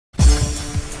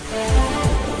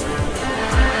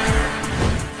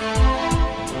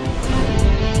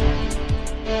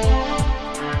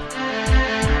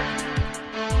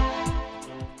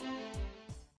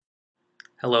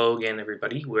Hello again,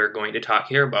 everybody. We're going to talk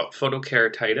here about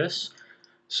photokeratitis.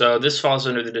 So this falls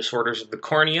under the disorders of the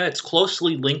cornea. It's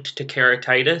closely linked to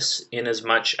keratitis in as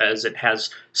much as it has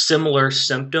similar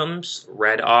symptoms: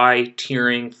 red eye,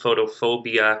 tearing,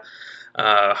 photophobia.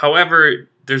 However,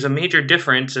 there's a major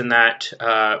difference in that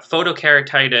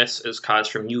photokeratitis is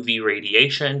caused from UV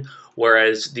radiation,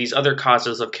 whereas these other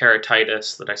causes of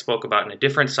keratitis that I spoke about in a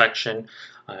different section,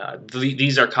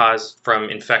 these are caused from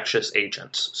infectious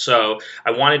agents. So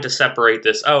I wanted to separate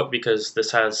this out because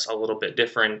this has a little bit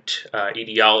different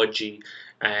etiology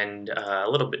and a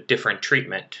little bit different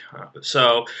treatment.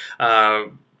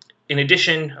 In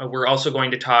addition, we're also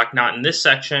going to talk, not in this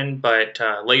section, but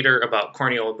later, about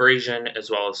corneal abrasion as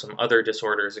well as some other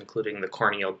disorders, including the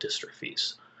corneal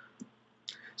dystrophies.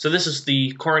 So this is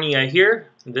the cornea here.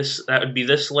 That would be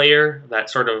this layer that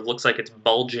sort of looks like it's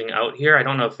bulging out here. I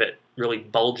don't know if it really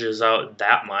bulges out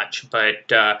that much, but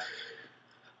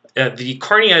the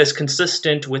cornea is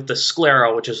consistent with the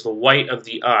sclera, which is the white of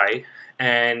the eye,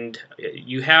 and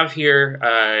you have here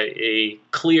a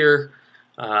clear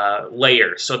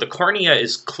layer. So the cornea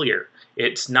is clear.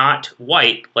 It's not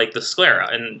white like the sclera,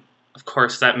 and of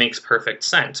course that makes perfect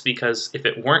sense, because if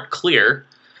it weren't clear,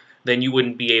 then you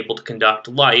wouldn't be able to conduct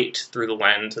light through the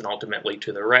lens and ultimately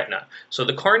to the retina. So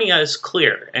the cornea is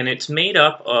clear, and it's made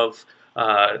up of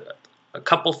a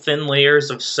couple thin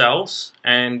layers of cells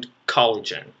and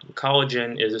collagen.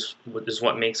 Collagen is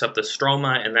what makes up the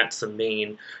stroma, and that's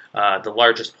the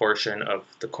largest portion of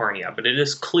the cornea. But it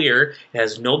is clear, it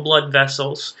has no blood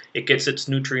vessels, it gets its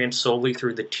nutrients solely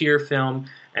through the tear film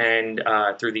and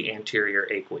through the anterior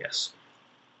aqueous.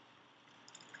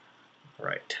 All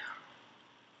right.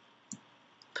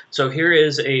 So here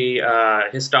is a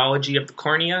histology of the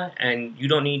cornea, and you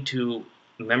don't need to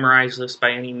memorize this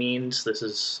by any means. This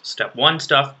is step one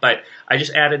stuff, but I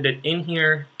just added it in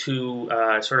here to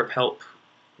sort of help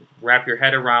wrap your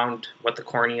head around what the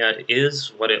cornea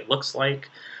is, what it looks like.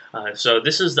 So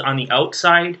this is on the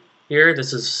outside here.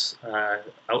 This is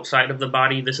outside of the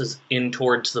body. This is in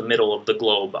towards the middle of the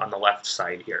globe on the left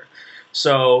side here.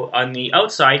 So on the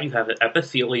outside you have the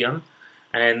epithelium,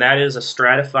 and that is a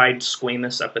stratified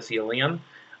squamous epithelium.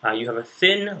 You have a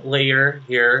thin layer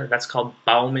here that's called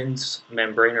Bowman's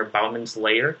membrane or Bowman's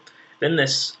layer. Then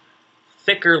this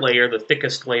thicker layer, the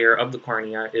thickest layer of the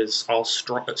cornea, is all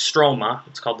stroma.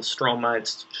 It's called the stroma.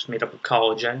 It's just made up of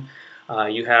collagen.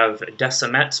 You have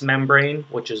Descemet's membrane,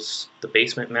 which is the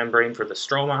basement membrane for the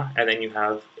stroma, and then you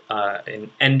have an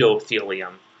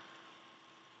endothelium.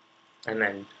 And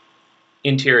then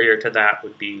interior to that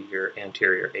would be your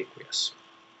anterior aqueous.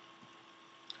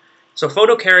 So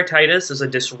photokeratitis is a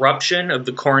disruption of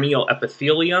the corneal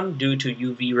epithelium due to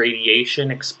UV radiation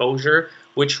exposure,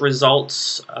 which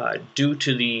results due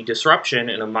to the disruption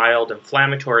in a mild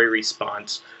inflammatory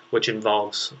response, which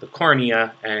involves the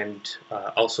cornea and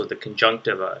also the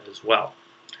conjunctiva as well.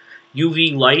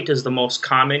 UV light is the most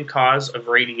common cause of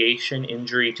radiation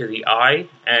injury to the eye,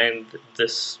 and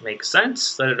this makes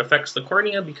sense that it affects the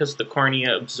cornea because the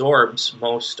cornea absorbs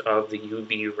most of the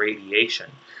UV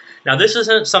radiation. Now, this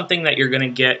isn't something that you're going to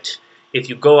get if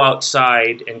you go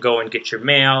outside and go and get your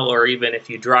mail, or even if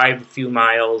you drive a few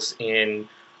miles in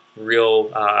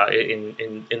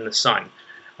in the sun.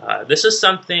 This is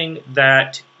something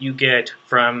that you get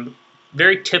from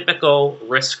very typical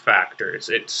risk factors.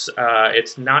 It's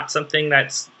not something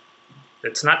that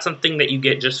you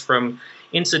get just from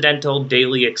incidental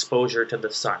daily exposure to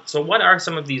the sun. So what are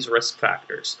some of these risk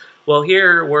factors? Well,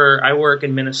 here where I work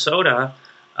in Minnesota,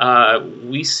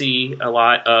 we see a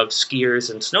lot of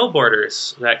skiers and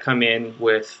snowboarders that come in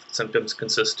with symptoms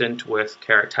consistent with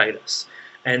keratitis.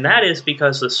 And that is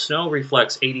because the snow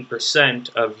reflects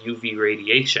 80% of UV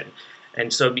radiation.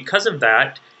 And so because of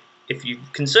that, if you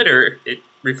consider it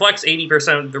reflects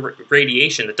 80% of the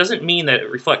radiation, it doesn't mean that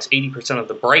it reflects 80% of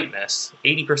the brightness,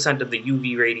 80% of the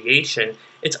UV radiation.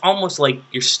 It's almost like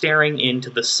you're staring into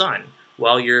the sun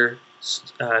while you're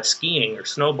skiing or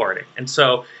snowboarding. And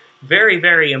so very,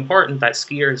 very important that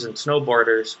skiers and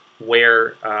snowboarders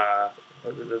wear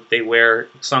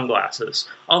sunglasses.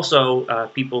 Also,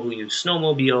 people who use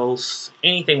snowmobiles,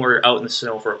 anything where you're out in the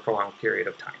snow for a prolonged period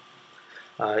of time.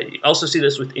 You also see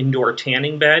this with indoor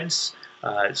tanning beds.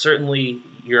 Certainly,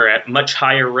 you're at much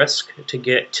higher risk to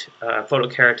get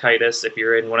photokeratitis if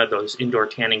you're in one of those indoor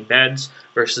tanning beds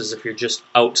versus if you're just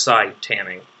outside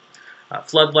tanning.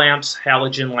 Flood lamps,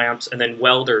 halogen lamps, and then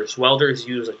welders. Welders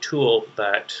use a tool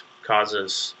that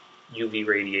causes UV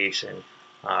radiation.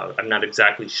 I'm not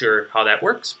exactly sure how that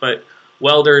works, but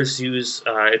welders use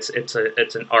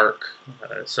it's an arc,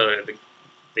 so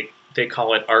they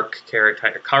call it arc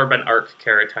keratitis, carbon arc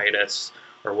keratitis,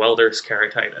 or welder's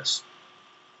keratitis.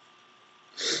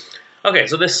 Okay,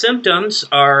 so the symptoms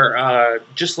are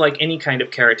just like any kind of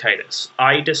keratitis.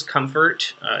 Eye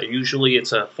discomfort, usually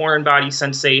it's a foreign body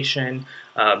sensation,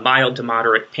 mild to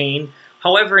moderate pain.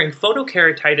 However, in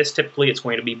photokeratitis, typically it's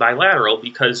going to be bilateral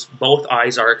because both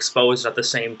eyes are exposed at the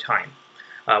same time.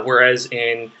 Whereas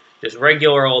in just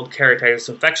regular old keratitis,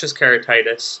 infectious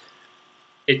keratitis,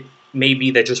 it may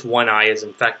be that just one eye is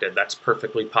infected. That's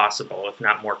perfectly possible, if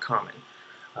not more common.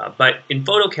 But in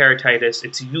photokeratitis,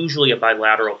 it's usually a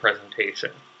bilateral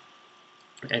presentation.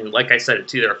 And like I said,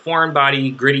 it's either a foreign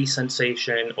body, gritty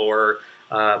sensation, or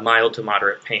mild to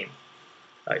moderate pain.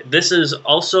 This is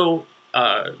also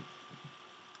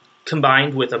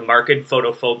combined with a marked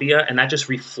photophobia, and that just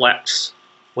reflects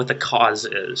what the cause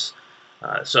is.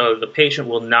 So the patient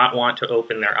will not want to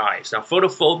open their eyes. Now,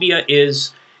 photophobia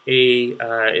is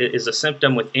a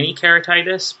symptom with any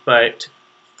keratitis, but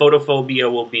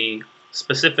photophobia will be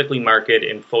specifically marked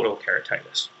in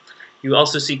photokeratitis. You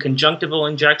also see conjunctival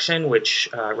injection, which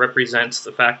represents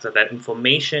the fact that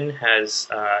inflammation has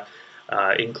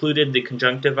included the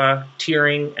conjunctiva,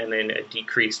 tearing, and then a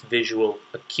decreased visual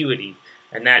acuity.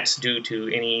 And that's due to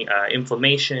any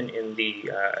inflammation in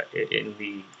the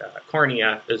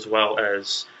cornea, as well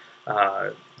as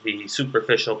the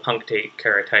superficial punctate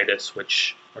keratitis,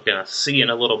 which we're going to see in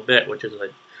a little bit, which is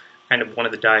kind of one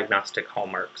of the diagnostic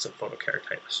hallmarks of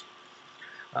photokeratitis.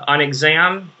 On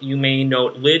exam, you may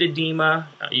note lid edema.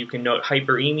 You can note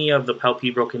hyperemia of the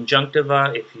palpebral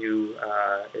conjunctiva if you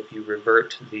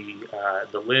revert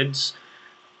the lids.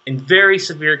 In very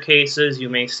severe cases, you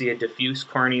may see a diffuse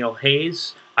corneal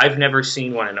haze. I've never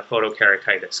seen one in a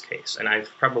photokeratitis case, and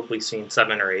I've probably seen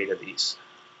 7 or 8 of these.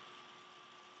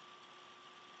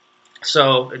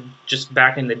 So just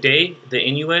back in the day, the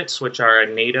Inuits, which are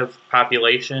a native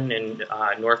population in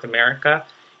North America,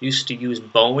 used to use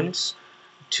bones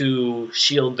to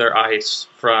shield their eyes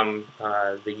from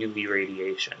the UV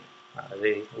radiation.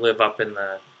 They live up in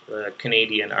the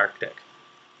Canadian Arctic.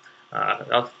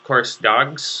 Of course,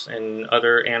 dogs and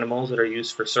other animals that are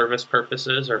used for service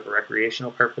purposes or for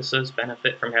recreational purposes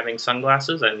benefit from having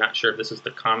sunglasses. I'm not sure if this is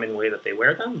the common way that they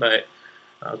wear them, but it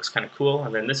looks kind of cool.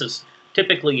 And then this is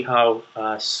typically how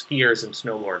skiers and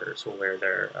snowboarders will wear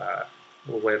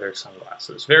their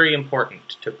sunglasses. Very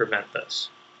important to prevent this.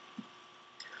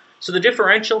 So the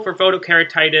differential for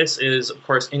photokeratitis is, of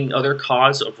course, any other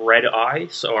cause of red eye.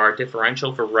 So our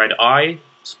differential for red eye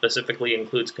specifically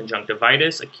includes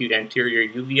conjunctivitis, acute anterior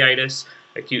uveitis,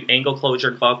 acute angle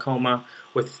closure glaucoma.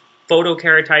 With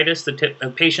photokeratitis,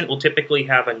 the patient will typically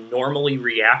have a normally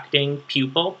reacting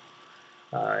pupil,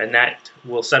 and that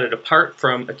will set it apart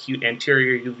from acute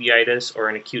anterior uveitis or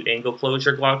an acute angle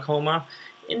closure glaucoma.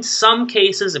 In some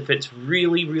cases, if it's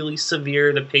really, really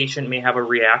severe, the patient may have a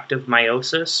reactive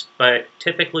miosis, but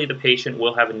typically the patient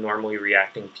will have a normally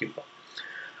reacting pupil.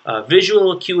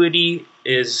 Visual acuity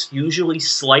is usually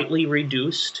slightly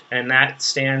reduced, and that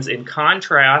stands in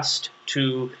contrast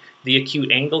to the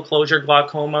acute angle closure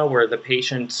glaucoma, where the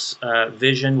patient's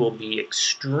vision will be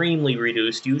extremely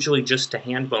reduced, usually just to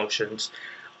hand motions,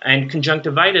 and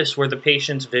conjunctivitis, where the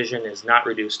patient's vision is not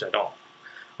reduced at all.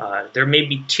 There may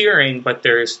be tearing, but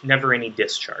there's never any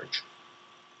discharge.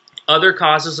 Other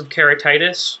causes of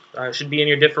keratitis should be in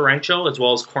your differential, as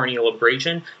well as corneal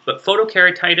abrasion, but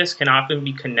photokeratitis can often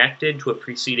be connected to a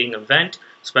preceding event,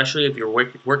 especially if you're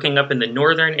working up in the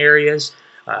northern areas,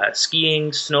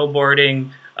 skiing,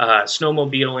 snowboarding,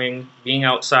 snowmobiling, being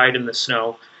outside in the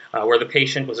snow, where the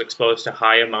patient was exposed to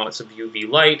high amounts of UV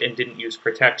light and didn't use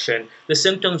protection. The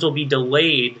symptoms will be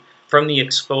delayed from the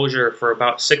exposure for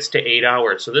about 6 to 8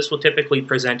 hours. So this will typically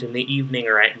present in the evening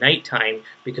or at nighttime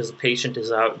because the patient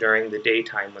is out during the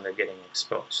daytime when they're getting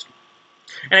exposed.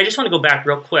 And I just want to go back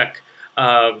real quick.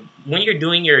 When you're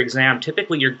doing your exam,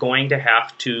 typically you're going to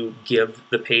have to give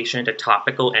the patient a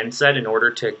topical NSAID in order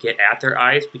to get at their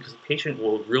eyes, because the patient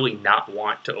will really not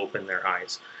want to open their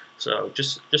eyes. So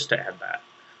just to add that.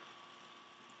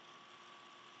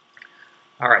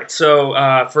 All right,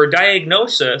 so for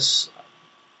diagnosis,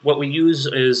 what we use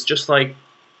is just like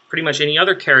pretty much any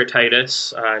other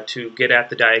keratitis to get at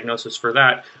the diagnosis for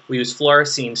that. We use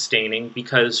fluorescein staining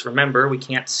because, remember, we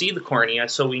can't see the cornea,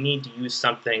 so we need to use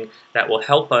something that will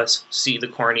help us see the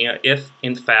cornea if,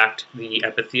 in fact, the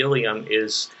epithelium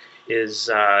is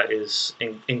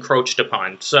encroached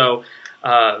upon. So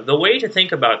the way to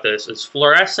think about this is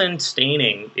fluorescein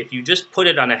staining. If you just put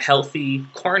it on a healthy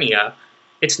cornea,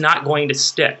 it's not going to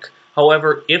stick.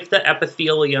 However, if the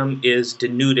epithelium is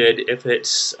denuded, if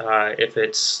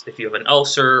you have an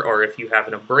ulcer, or if you have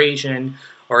an abrasion,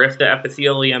 or if the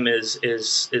epithelium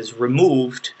is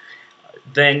removed,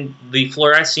 then the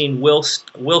fluorescein will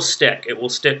stick. It will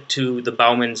stick to the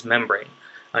Bowman's membrane.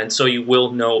 and so you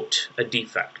will note a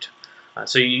defect.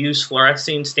 So you use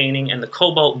fluorescein staining, and the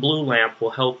cobalt blue lamp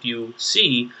will help you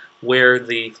see where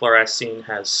the fluorescein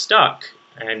has stuck,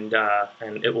 and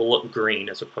it will look green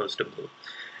as opposed to blue.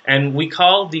 And we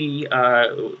call the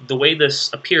way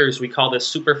this appears, we call this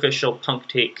superficial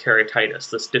punctate keratitis,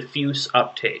 this diffuse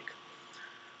uptake.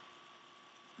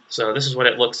 So this is what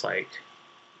it looks like.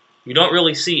 You don't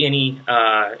really see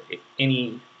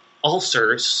any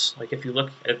ulcers. Like if you look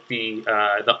at the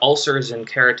ulcers in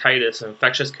keratitis,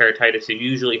 infectious keratitis, you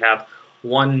usually have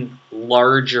one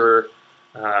larger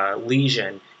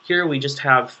lesion. Here we just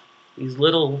have these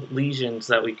little lesions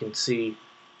that we can see,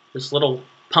 this little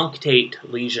punctate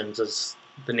lesions, as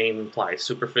the name implies,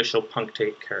 superficial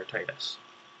punctate keratitis.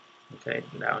 Okay,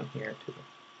 down here too.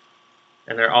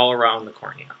 And they're all around the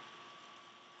cornea.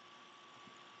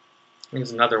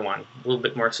 Here's another one, a little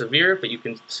bit more severe, but you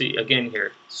can see again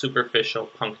here, superficial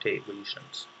punctate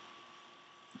lesions.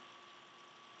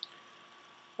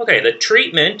 Okay, the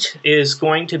treatment is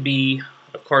going to be,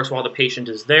 of course, while the patient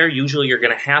is there. Usually you're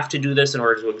going to have to do this in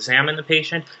order to examine the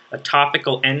patient. A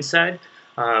topical NSAID,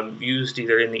 used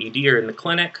either in the ED or in the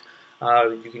clinic.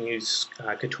 You can use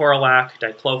ketorolac,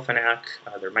 diclofenac.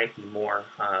 There might be more,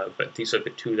 but these are the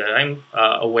two that I'm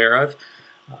aware of.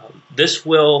 This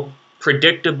will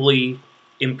predictably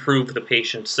improve the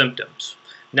patient's symptoms.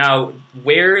 Now,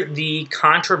 where the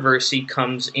controversy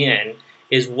comes in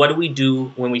is, what do we do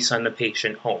when we send the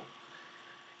patient home?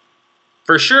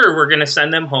 For sure, we're going to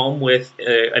send them home with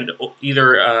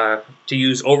either to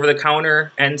use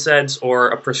over-the-counter NSAIDs or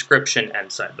a prescription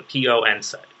NSAID, the PO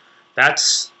NSAID.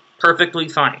 That's perfectly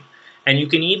fine. And you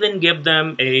can even give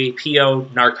them a PO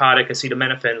narcotic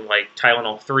acetaminophen like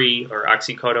Tylenol 3 or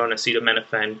oxycodone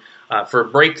acetaminophen for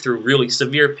breakthrough really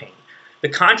severe pain. The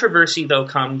controversy, though,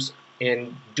 comes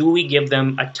in, do we give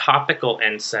them a topical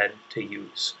NSAID to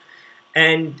use?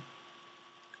 And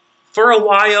for a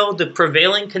while, the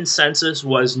prevailing consensus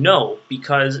was no,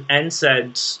 because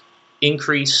NSAIDs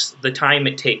increase the time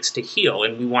it takes to heal,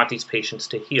 and we want these patients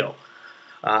to heal.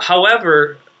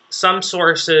 However, some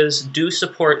sources do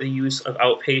support the use of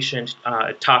outpatient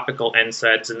topical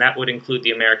NSAIDs, and that would include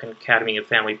the American Academy of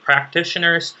Family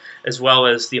Practitioners, as well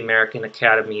as the American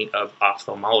Academy of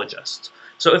Ophthalmologists.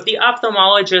 So if the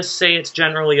ophthalmologists say it's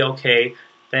generally okay,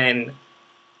 then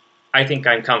I think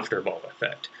I'm comfortable with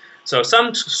it. So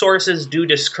some sources do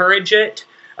discourage it,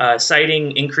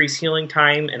 citing increased healing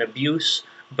time and abuse,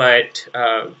 but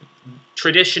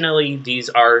traditionally these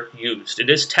are used. It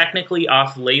is technically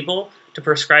off-label to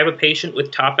prescribe a patient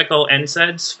with topical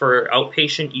NSAIDs for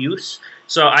outpatient use.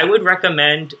 So I would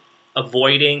recommend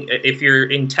avoiding, if you're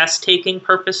in test-taking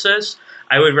purposes,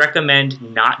 I would recommend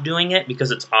not doing it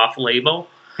because it's off-label.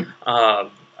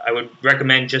 I would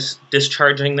recommend just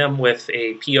discharging them with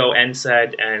a PO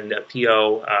NSAID and a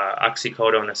PO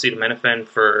oxycodone acetaminophen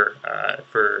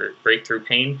for breakthrough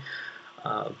pain.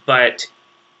 But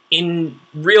in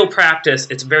real practice,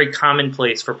 it's very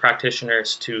commonplace for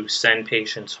practitioners to send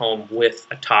patients home with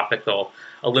a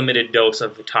limited dose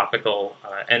of the topical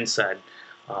NSAID.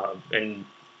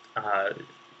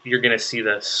 You're going to see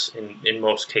this in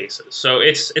most cases. So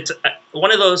it's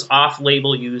one of those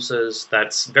off-label uses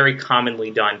that's very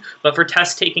commonly done. But for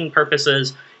test-taking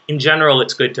purposes, in general,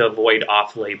 it's good to avoid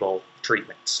off-label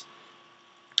treatments.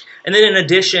 And then in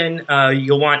addition,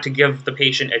 you'll want to give the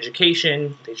patient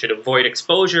education. They should avoid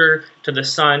exposure to the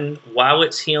sun while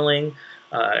it's healing,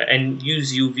 and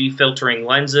use UV filtering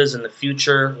lenses in the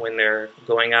future when they're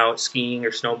going out skiing or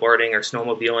snowboarding or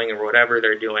snowmobiling or whatever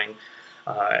they're doing.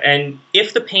 And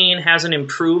if the pain hasn't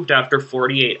improved after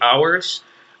 48 hours,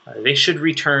 they should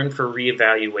return for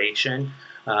reevaluation.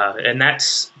 And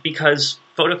that's because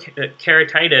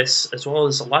photokeratitis, as well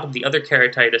as a lot of the other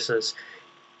keratitises,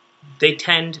 they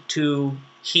tend to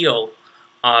heal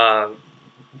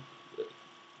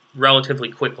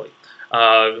relatively quickly.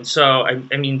 So,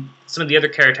 I mean, some of the other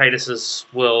keratitis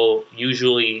will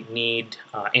usually need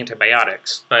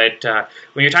antibiotics, but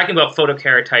when you're talking about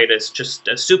photokeratitis, just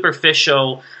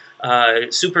superficial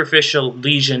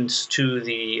lesions to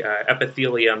the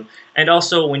epithelium, and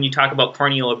also when you talk about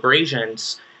corneal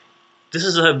abrasions, this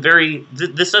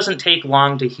doesn't take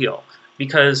long to heal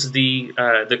because the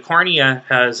cornea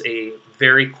has a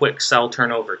very quick cell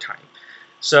turnover time.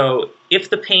 So if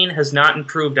the pain has not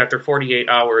improved after 48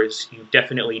 hours, you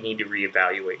definitely need to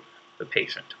reevaluate the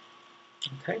patient.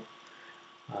 Okay.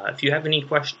 If you have any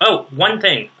questions, one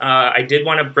thing I did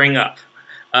want to bring up.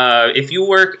 If you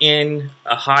work in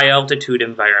a high altitude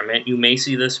environment, you may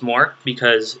see this more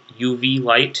because UV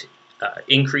light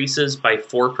increases by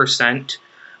 4%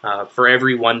 for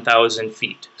every 1,000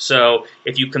 feet. So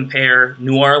if you compare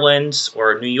New Orleans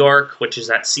or New York, which is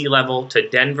at sea level, to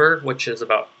Denver, which is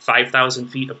about 5,000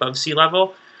 feet above sea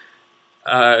level,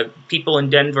 people in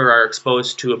Denver are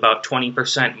exposed to about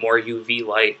 20% more UV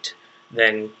light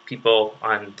than people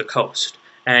on the coast.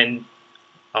 And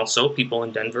also, people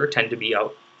in Denver tend to be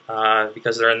out,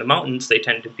 because they're in the mountains, they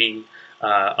tend to be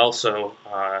also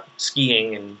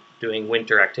skiing and doing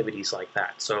winter activities like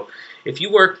that. So if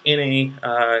you work in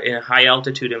a high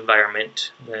altitude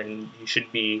environment, then you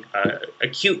should be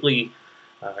acutely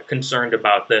concerned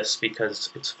about this, because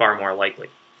it's far more likely.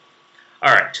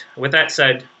 All right, with that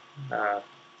said,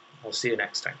 I'll see you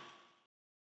next time.